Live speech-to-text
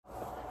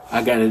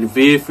I got a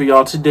vid for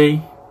y'all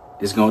today.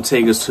 It's gonna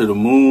take us to the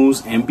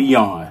moons and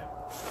beyond.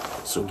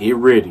 So get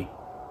ready.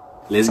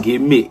 Let's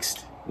get mixed.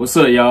 What's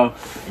up, y'all?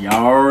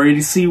 Y'all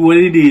already see what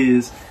it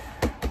is.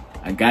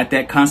 I got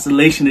that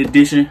Constellation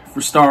edition for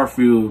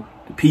Starfield,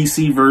 the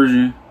PC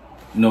version,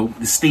 you know,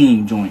 the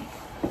Steam joint.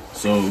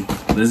 So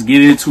let's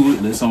get into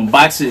it. Let's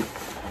unbox it.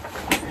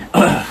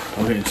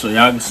 Okay, so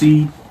y'all can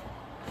see,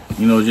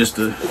 you know, just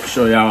to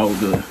show y'all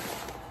the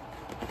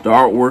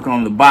artwork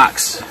on the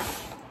box.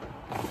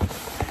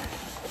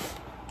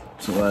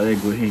 So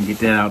let's go ahead and get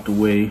that out the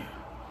way.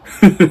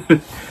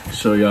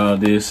 Show y'all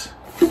this.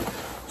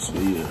 So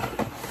yeah.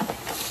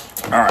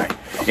 All right.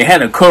 It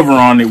had a cover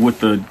on it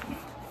with and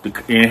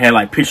it had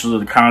like pictures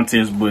of the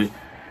contents, but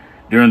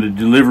during the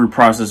delivery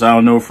process, I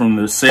don't know from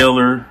the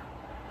seller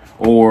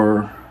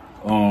or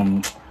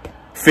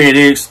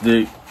FedEx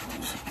that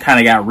kind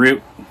of got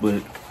ripped,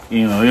 but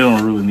you know, you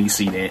don't really need to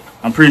see that.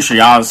 I'm pretty sure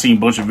y'all have seen a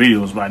bunch of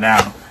videos by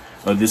now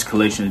of this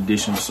collection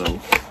edition. So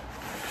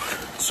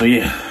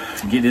yeah.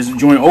 Get this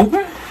joint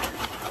open.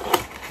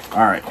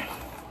 All right.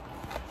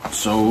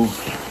 So,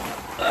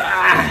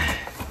 well,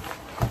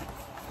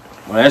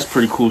 that's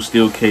pretty cool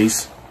steel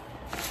case.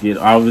 Get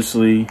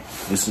obviously,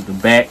 this is the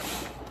back.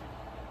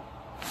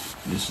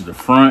 This is the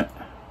front.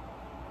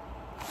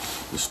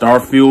 The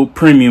Starfield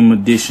Premium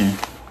Edition.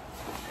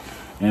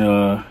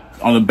 And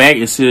on the back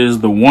it says,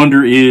 "The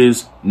wonder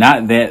is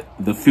not that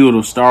the field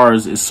of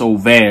stars is so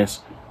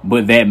vast,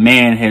 but that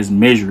man has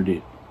measured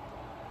it.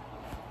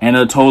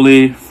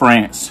 Anatole,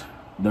 France.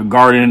 The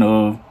Garden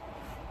of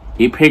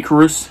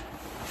Icarus."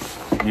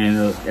 And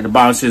at the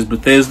bottom it says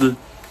Bethesda.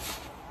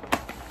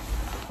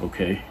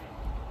 Okay.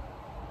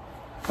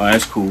 Oh,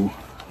 that's cool.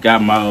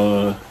 Got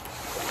my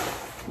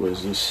what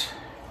is this?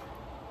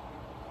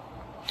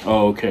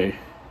 Oh, okay.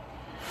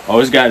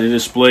 Oh, it's got the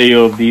display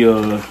of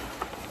the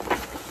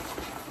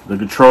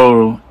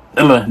controller,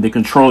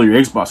 your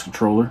Xbox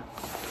controller.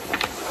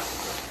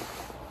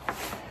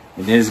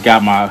 And then it's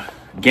got my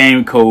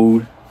game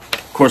code.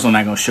 Of course, I'm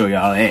not gonna show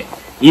y'all that.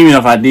 Even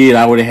if I did,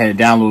 I would have had it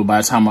downloaded by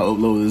the time I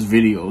upload this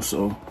video,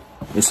 so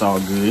it's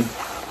all good.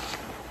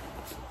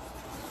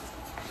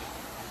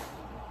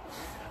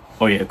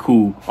 Oh yeah,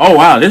 cool. Oh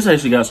wow, this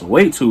actually got some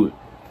weight to it.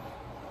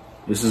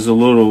 This is a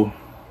little...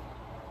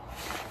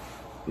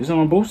 Is it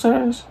on both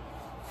sides?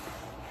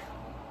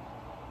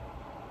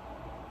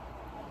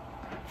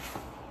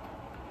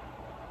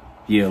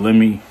 Yeah, let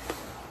me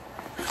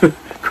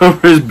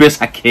cover as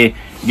best I can.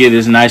 Get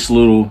this nice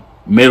little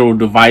metal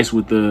device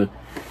with the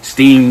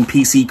Steam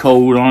PC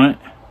code on it.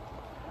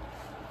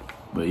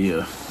 But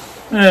yeah,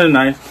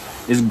 nice.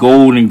 It's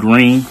gold and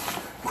green.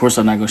 Of course,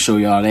 I'm not gonna show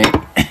y'all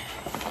that.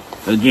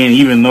 Again,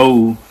 even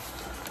though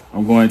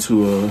I'm going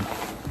to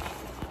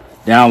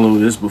download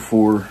this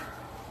before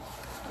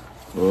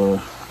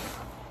upload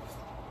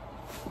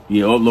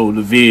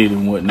the vid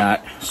and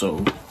whatnot.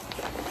 So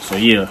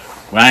yeah,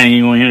 well, I ain't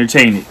even gonna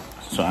entertain it,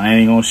 so I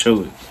ain't gonna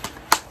show it.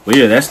 But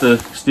yeah, that's the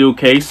steel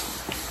case.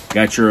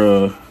 Got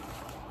your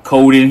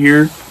code in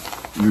here,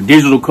 your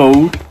digital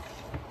code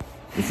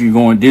if you're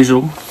going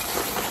digital,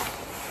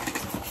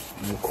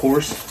 and of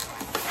course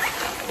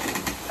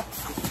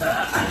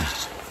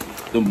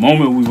the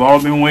moment we've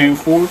all been waiting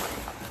for,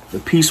 the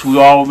piece we've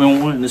all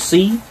been wanting to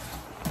see.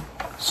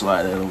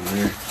 Slide that over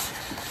there.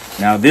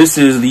 Now this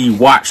is the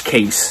watch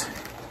case.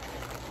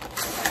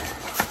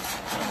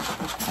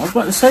 I was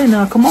about to say,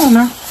 now come on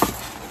now,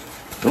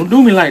 don't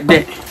do me like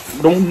that,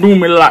 don't do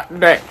me like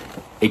that,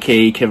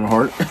 aka Kevin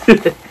Hart.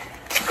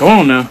 Come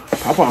on now,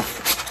 pop off.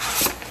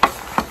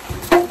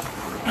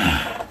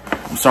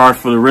 I'm sorry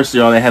for the rest of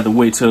y'all that had to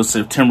wait till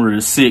September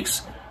the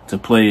 6th to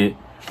play it.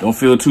 Don't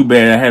feel too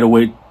bad. I had to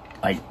wait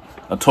like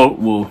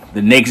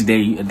the next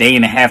day, a day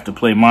and a half to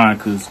play mine,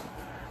 because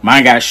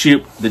mine got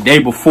shipped the day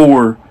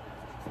before,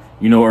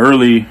 you know,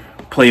 early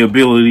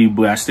playability,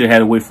 but I still had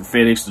to wait for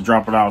FedEx to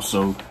drop it off.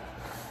 So,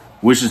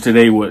 which is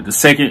today, what, the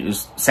 2nd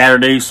is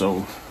Saturday,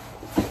 so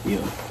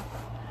yeah.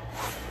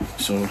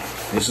 So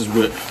this is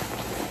what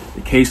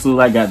the case looks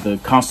like. Got the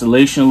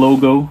Constellation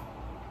logo.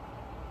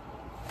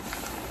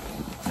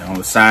 And on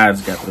the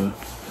sides, got the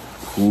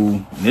cool.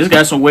 And this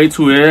got some weight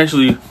to it. It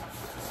actually,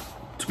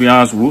 to be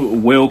honest,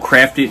 well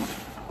crafted.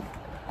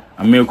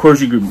 I mean, of course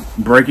you could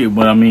break it,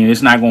 but I mean,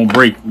 it's not gonna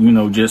break, you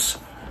know, just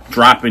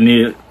dropping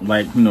it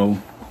like, you know,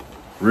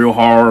 real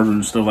hard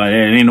and stuff like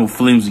that. It ain't no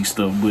flimsy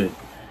stuff, but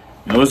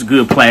you know, it's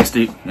good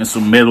plastic and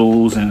some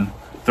metals and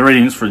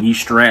threadings for these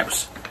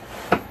straps.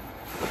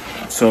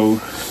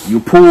 So you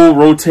pull,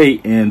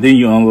 rotate, and then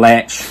you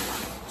unlatch.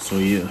 So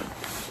yeah,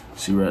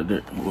 see right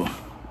there. Well,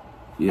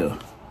 yeah,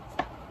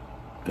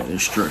 got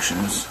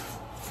instructions.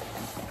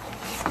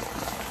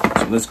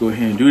 So let's go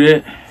ahead and do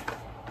that.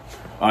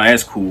 Oh,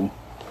 that's cool.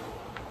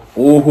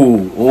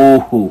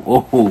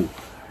 Oh,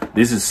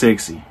 this is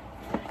sexy.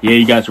 Yeah,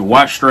 you got your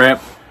watch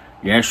strap,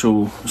 your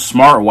actual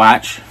smart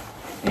watch,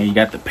 and you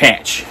got the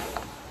patch.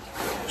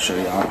 I'll show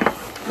y'all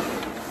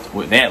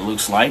what that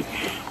looks like.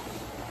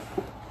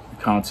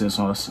 Contents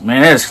on us,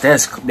 man. That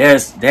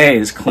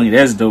is clean.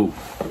 That's dope.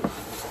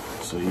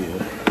 So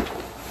yeah.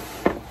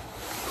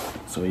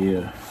 So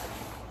yeah,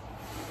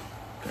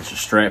 got your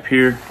strap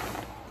here.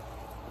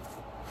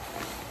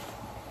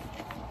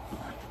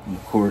 And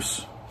of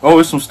course, oh,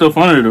 there's some stuff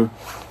under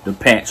the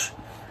patch.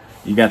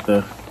 You got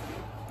the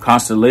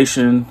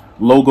Constellation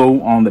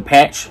logo on the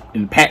patch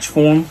in patch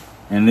form,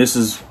 and this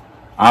is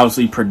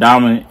obviously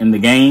predominant in the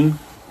game.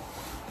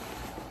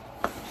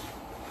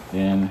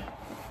 Then,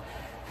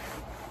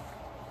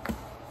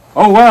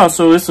 oh wow,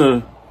 so it's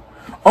a,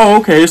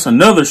 oh okay, it's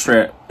another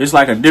strap. It's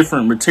like a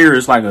different material.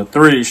 It's like a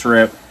threaded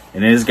strap,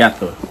 and then it's got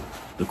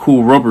the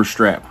cool rubber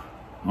strap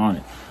on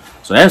it.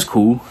 So that's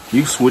cool.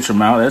 You can switch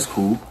them out. That's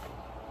cool.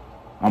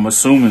 I'm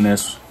assuming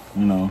that's,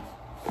 you know,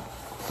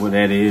 what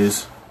that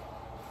is.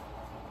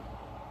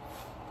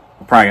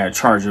 I probably gotta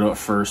charge it up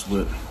first,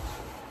 but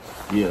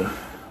yeah.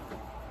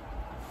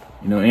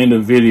 You know, in the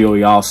video,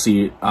 y'all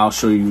see it. I'll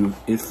show you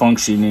it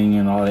functioning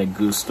and all that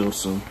good stuff.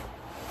 So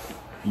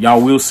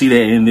y'all will see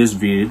that in this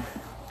vid.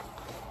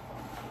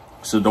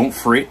 So don't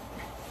fret.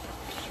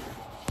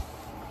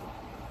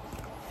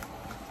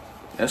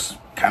 That's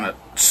kind of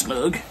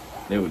snug.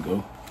 There we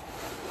go.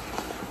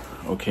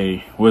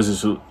 Okay, what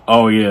is this?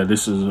 Oh yeah,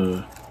 this is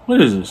a, what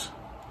is this?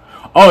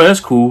 Oh, that's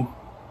cool.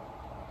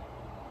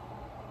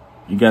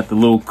 You got the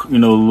little, you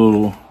know,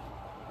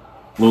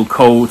 little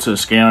code to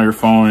scan on your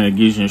phone, and it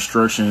gives you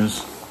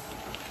instructions.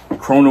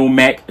 Chrono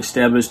Mac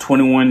established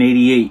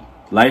 2188.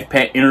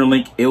 LifePak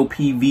Interlink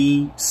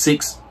LPV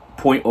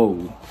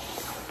 6.0.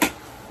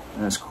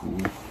 That's cool.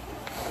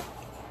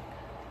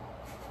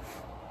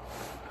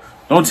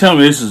 Don't tell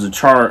me this is the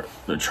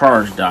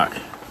charge dock.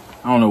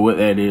 I don't know what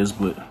that is,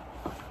 but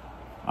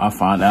I'll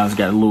find out. It's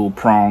got little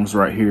prongs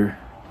right here.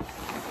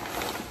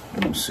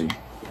 Let me see.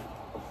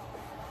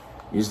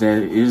 Is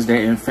that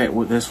in fact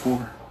what that's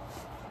for?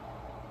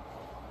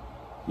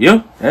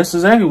 Yeah, that's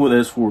exactly what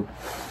that's for.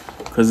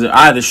 Because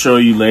I either show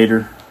you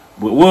later,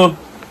 but well,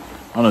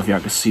 I don't know if y'all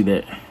can see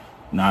that.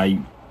 Nah,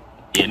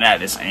 yeah, not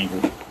this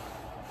angle.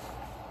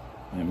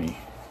 Let me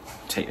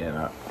take that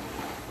out.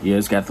 Yeah,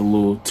 it's got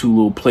the two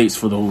little plates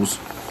for those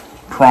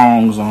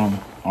prongs on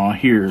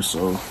here.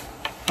 So,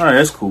 all right,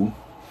 that's cool.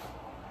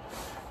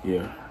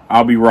 Yeah,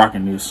 I'll be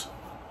rocking this.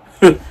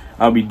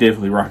 I'll be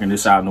definitely rocking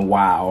this out in the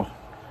wild,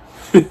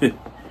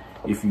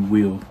 if you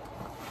will.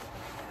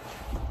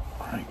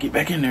 All right, get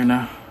back in there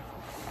now.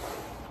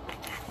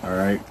 All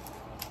right.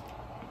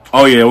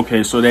 Oh yeah,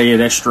 okay. So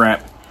that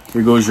strap.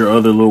 Here goes your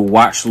other little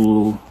watch,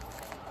 little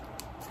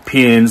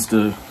pins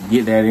to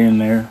get that in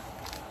there.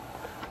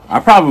 I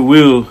probably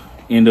will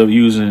end up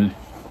using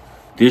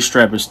this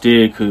strap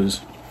instead, because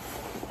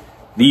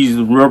these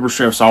rubber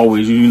straps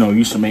always, you know,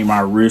 used to make my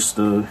wrist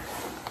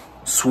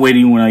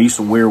sweaty when I used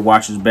to wear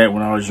watches back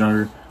when I was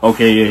younger.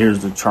 Okay, yeah,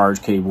 here's the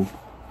charge cable.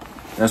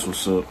 That's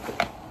what's up.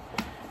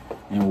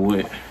 And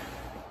what?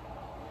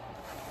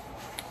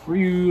 Were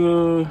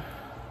you,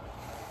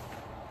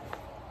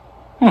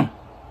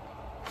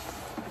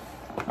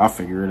 I'll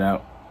figure it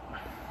out.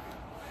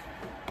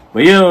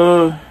 But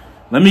yeah,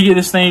 let me get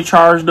this thing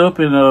charged up,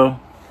 and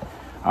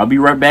I'll be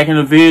right back in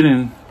the vid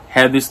and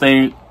have this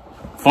thing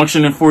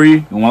functioning for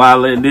you. And while I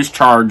let this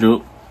charge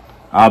up,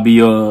 I'll be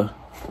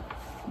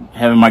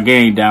having my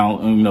game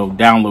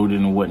downloaded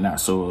and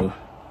whatnot. So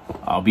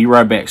I'll be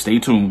right back. Stay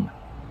tuned.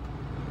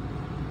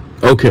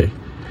 Okay,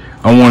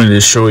 I wanted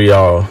to show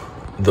y'all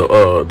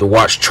the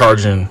watch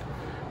charging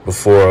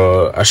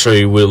before I show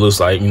you what it looks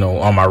like, you know,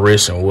 on my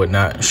wrist and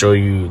whatnot, and show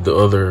you the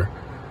other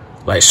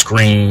like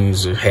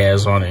screens it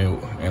has on it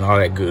and all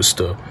that good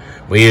stuff.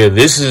 But yeah,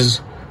 this is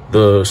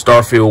the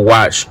Starfield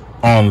watch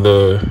on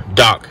the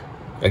dock.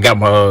 I got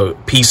my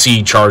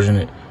PC charging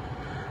it,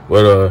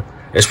 but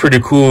it's pretty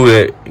cool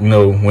that, you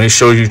know, when it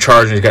shows you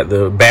charging, it's got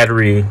the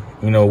battery,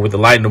 you know, with the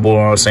lightning bolt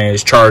on saying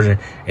it's charging,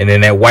 and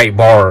then that white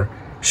bar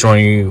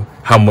showing you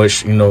how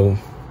much, you know,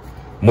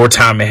 more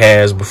time it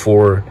has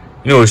before,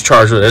 you know, it's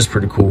charged up. That's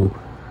pretty cool.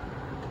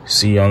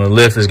 See, on the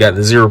left it's got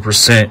the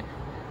 0%,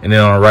 and then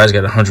on the right it's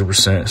got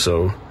 100%.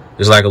 So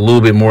it's like a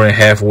little bit more than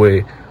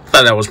halfway. I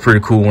thought that was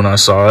pretty cool when I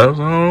saw it. I was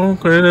like, oh,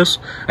 okay, I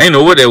didn't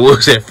know what that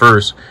was at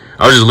first.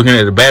 I was just looking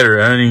at the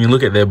battery. I didn't even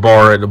look at that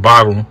bar at the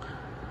bottom.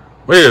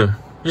 But yeah,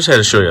 just had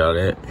to show y'all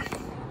that.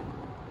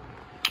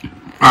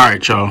 All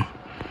right, y'all.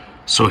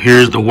 So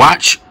here's the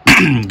watch.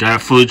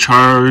 Got it fully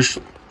charged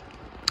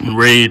and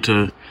ready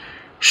to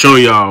show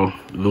y'all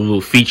the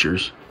little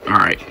features. All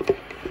right.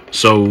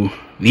 So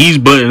these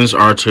buttons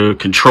are to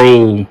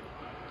control,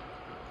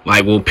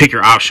 like, we'll pick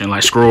your option,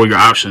 like scroll your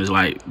options.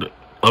 Like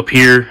up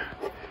here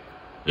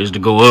is to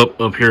go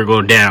up here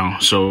go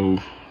down. So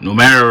no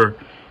matter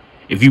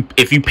if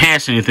you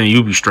pass anything,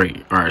 you'll be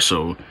straight. All right.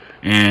 So,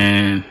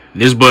 and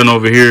this button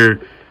over here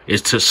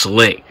is to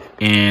select,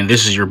 and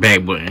this is your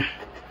back button.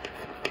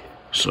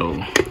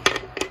 So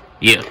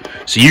yeah,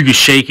 so you can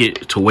shake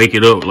it to wake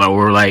it up, like,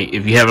 or like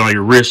if you have it on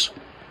your wrist,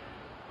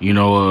 you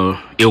know,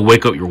 it'll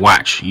wake up your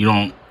watch. You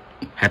don't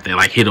have to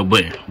like hit a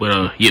button.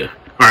 But yeah,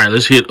 all right,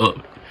 let's hit up.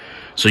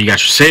 So you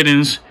got your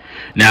settings.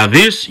 Now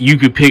this you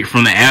could pick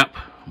from the app,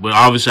 but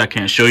obviously I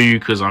can't show you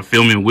because I'm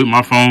filming with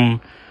my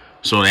phone.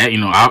 So that, you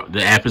know,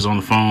 the app is on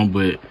the phone.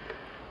 But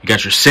you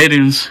got your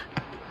settings,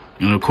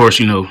 And of course,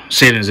 you know,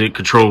 settings it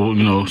control,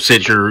 you know,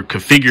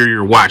 configure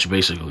your watch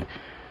basically.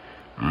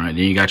 All right,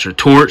 then you got your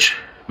torch,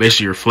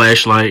 basically your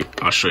flashlight.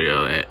 I'll show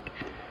y'all that.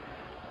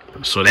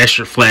 So that's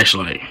your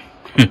flashlight.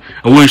 I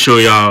wouldn't show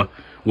y'all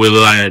with a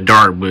light of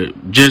dark,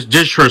 but just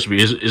trust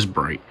me, it's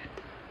bright.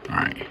 All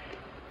right.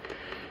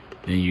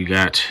 Then you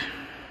got.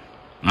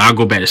 I'll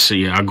go back to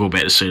see. I'll go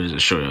back to settings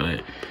and show you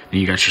that. Then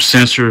you got your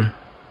sensor.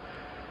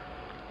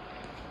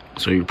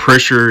 So your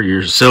pressure,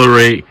 your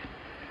accelerate,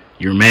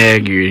 your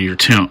mag, your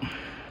temp.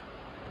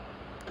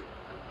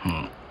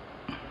 Oh.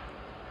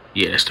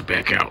 Yeah, that's the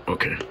back out.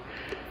 Okay.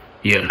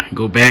 Yeah,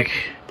 go back.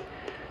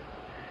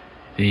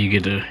 Then you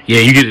get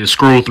to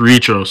scroll through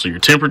each of. So your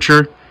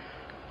temperature,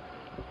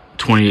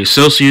 28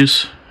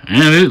 Celsius,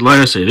 and like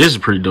I said, this is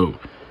pretty dope.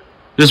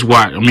 This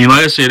watch, I mean,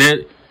 like I said,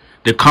 that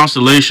the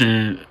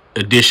Constellation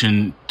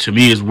edition to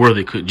me is worth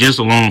it just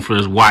alone for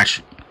this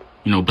watch.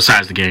 You know,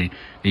 besides the game.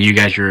 Then you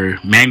got your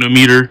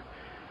magnetometer,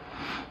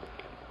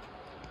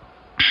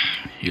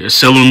 your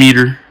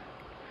accelerometer,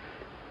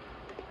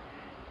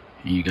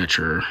 and you got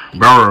your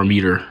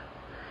barometer.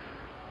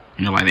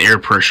 You know, like the air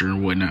pressure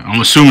and whatnot.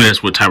 I'm assuming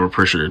that's what type of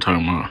pressure they're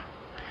talking about.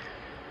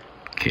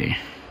 Okay,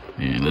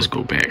 and let's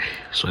go back.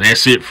 So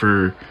that's it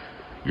for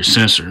your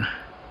sensor.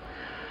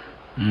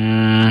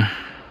 Your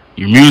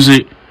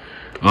music.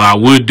 Well, I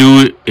would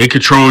do it. It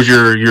controls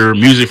your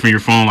music from your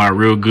phone like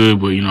real good,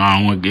 but you know I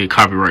don't want to get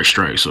copyright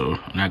strike, so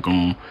I'm not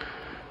gonna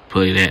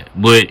play that.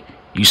 But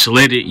you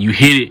select it, you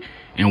hit it,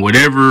 and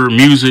whatever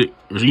music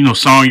or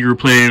song you were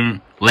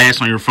playing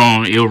last on your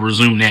phone, it'll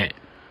resume that.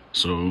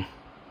 So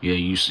yeah,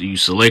 you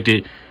select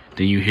it,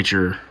 then you hit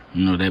your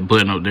that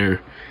button up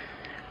there.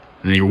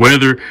 And then your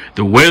weather,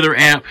 the weather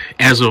app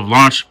as of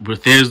launch,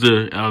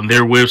 Bethesda on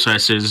their website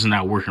says it's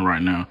not working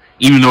right now,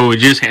 even though it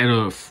just had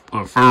a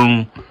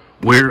firmware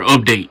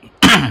update.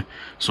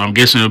 So I'm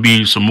guessing it'll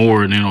be some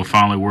more and then it'll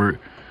finally work.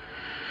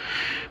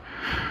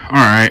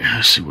 Alright,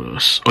 let's see what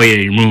else. Oh yeah,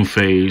 your moon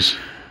phase.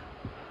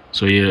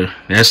 So yeah,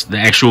 that's the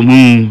actual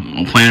moon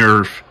on planet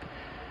Earth.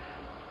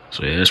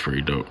 So yeah, that's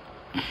pretty dope.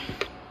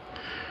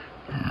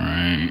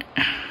 Alright.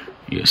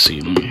 Yeah, see,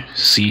 let me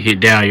see,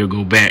 hit down, you'll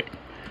go back.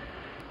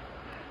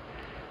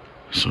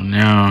 So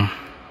now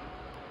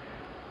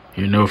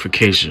your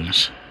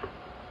notifications.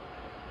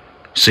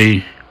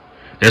 See,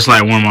 that's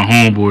like one of my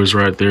homeboys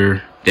right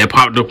there. That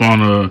popped up on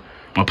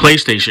my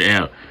PlayStation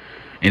app.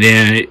 And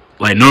then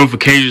like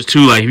notifications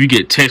too, like if you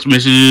get text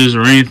messages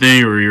or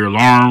anything, or your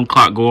alarm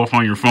clock go off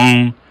on your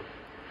phone,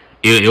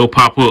 it'll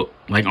pop up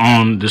like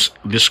on this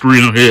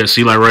screen over here.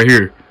 See, like right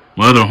here,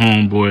 my other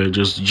homeboy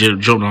just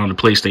jumped on the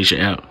PlayStation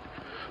app.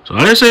 So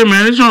like I said,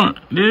 man, this junk,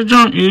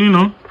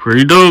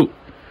 pretty dope.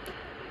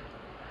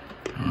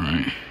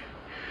 Alright.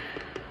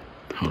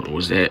 What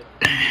was that?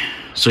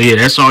 So yeah,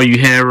 that's all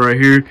you have right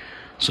here.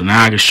 So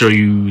now I can show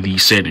you the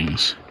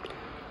settings.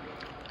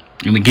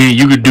 And again,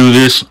 you could do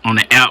this on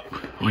the app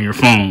on your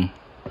phone.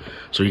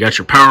 So you got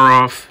your power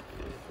off,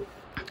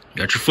 you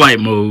got your flight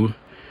mode,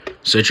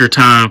 set your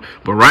time,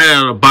 but right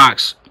out of the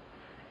box,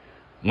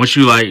 once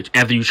you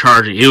after you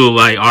charge it, it'll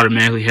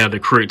automatically have the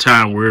correct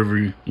time wherever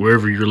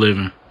you're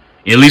living.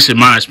 At least in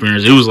my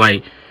experience, it was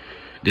like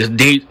this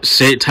date,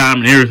 set time,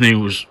 and everything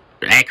was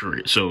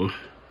accurate. So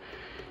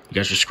you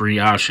got your screen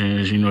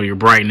options, your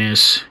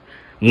brightness.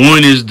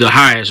 One is the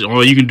highest.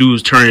 All you can do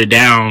is turn it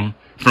down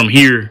from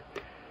here,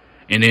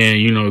 and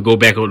then go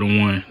back up to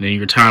 1. Then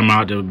your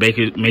timeout to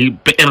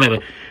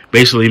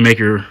basically make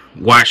your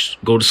watch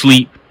go to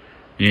sleep.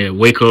 Yeah,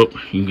 wake up.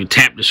 You can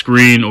tap the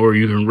screen or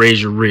you can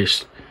raise your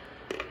wrist.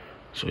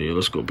 So yeah,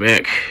 let's go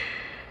back.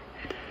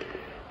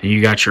 Then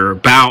you got your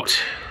about.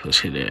 Let's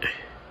hit that.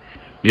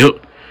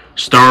 Yep.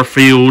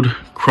 Starfield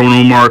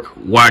Chronomark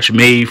watch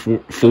made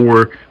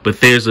for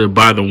Bethesda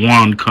by the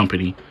Wand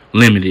Company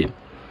Limited.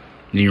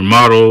 Then your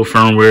model,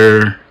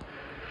 firmware,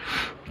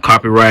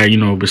 copyright,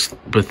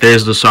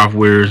 Bethesda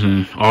softwares,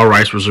 and all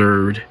rights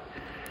reserved.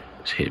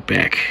 Let's hit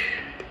back.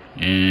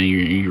 And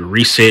you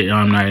reset.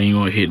 I'm not even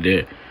gonna hit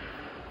that.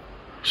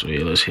 So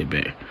yeah, let's hit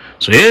back.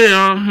 So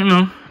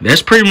yeah,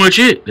 that's pretty much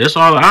it. That's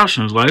all the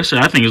options. Like I said,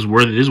 I think it's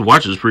worth it. This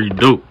watch is pretty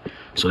dope.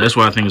 So that's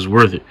why I think it's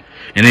worth it.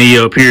 And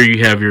then up here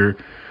you have your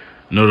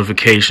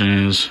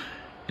notifications.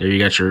 There you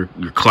got your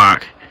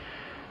clock.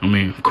 I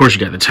mean, of course you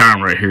got the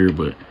time right here,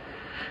 but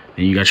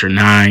then you got your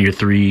 9, your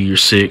 3, your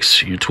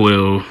 6, your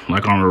 12,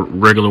 like on a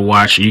regular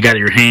watch. You got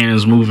your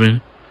hands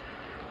moving.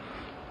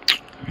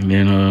 And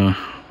then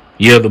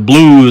yeah, the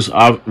blue is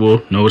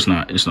well, no, it's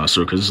not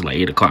so, because it's like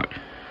 8 o'clock.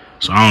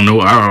 So I don't know.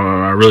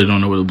 I really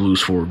don't know what the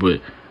blue's for, but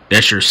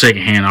that's your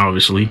second hand,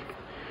 obviously.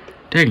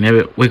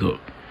 Dagnabbit, wake up.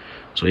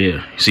 So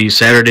yeah, see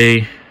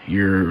Saturday,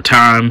 your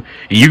time,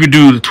 and you can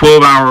do the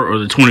 12-hour or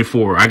the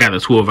 24. I got the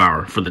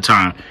 12-hour for the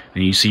time.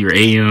 And you see your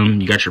AM,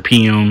 you got your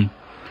PM,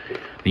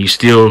 and you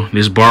still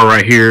this bar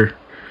right here.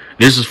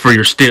 This is for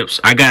your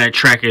steps. I got it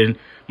tracking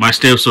my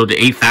steps so to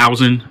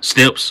 8,000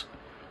 steps.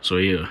 So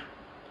yeah.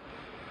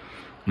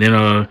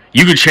 Then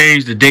you can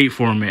change the date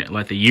format,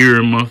 like the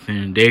year, month,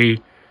 and day.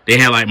 They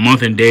had like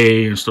month and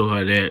day and stuff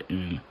like that.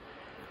 And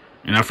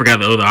And I forgot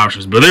the other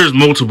options, but there's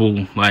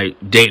multiple like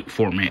date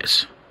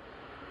formats.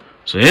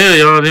 So yeah,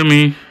 y'all, I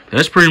mean,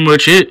 that's pretty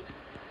much it.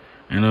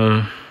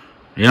 And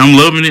yeah, I'm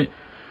loving it.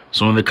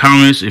 So in the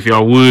comments, if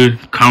y'all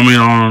would comment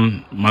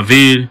on my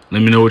vid,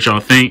 let me know what y'all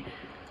think.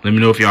 Let me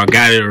know if y'all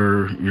got it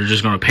or you're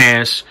just gonna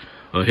pass.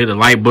 Hit the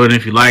like button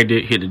if you liked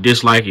it. Hit the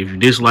dislike if you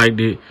disliked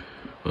it.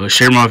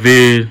 Share my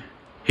vid.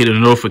 Hit the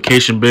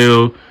notification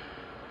bell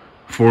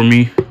for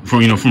me,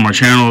 for my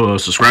channel.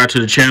 Subscribe to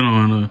the channel,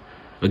 and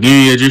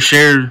again, yeah, just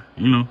share.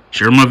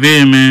 Share my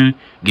vid, man.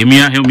 Get me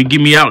out. Help me get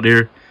me out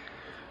there.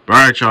 But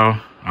all right, y'all.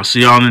 I'll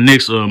see y'all in the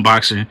next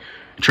unboxing.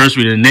 Trust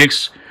me, the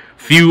next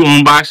few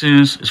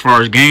unboxings, as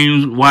far as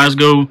games wise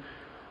go,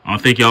 I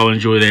think y'all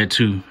enjoy that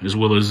too, as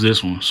well as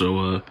this one. So,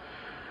 all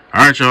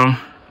right, y'all.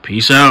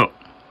 Peace out.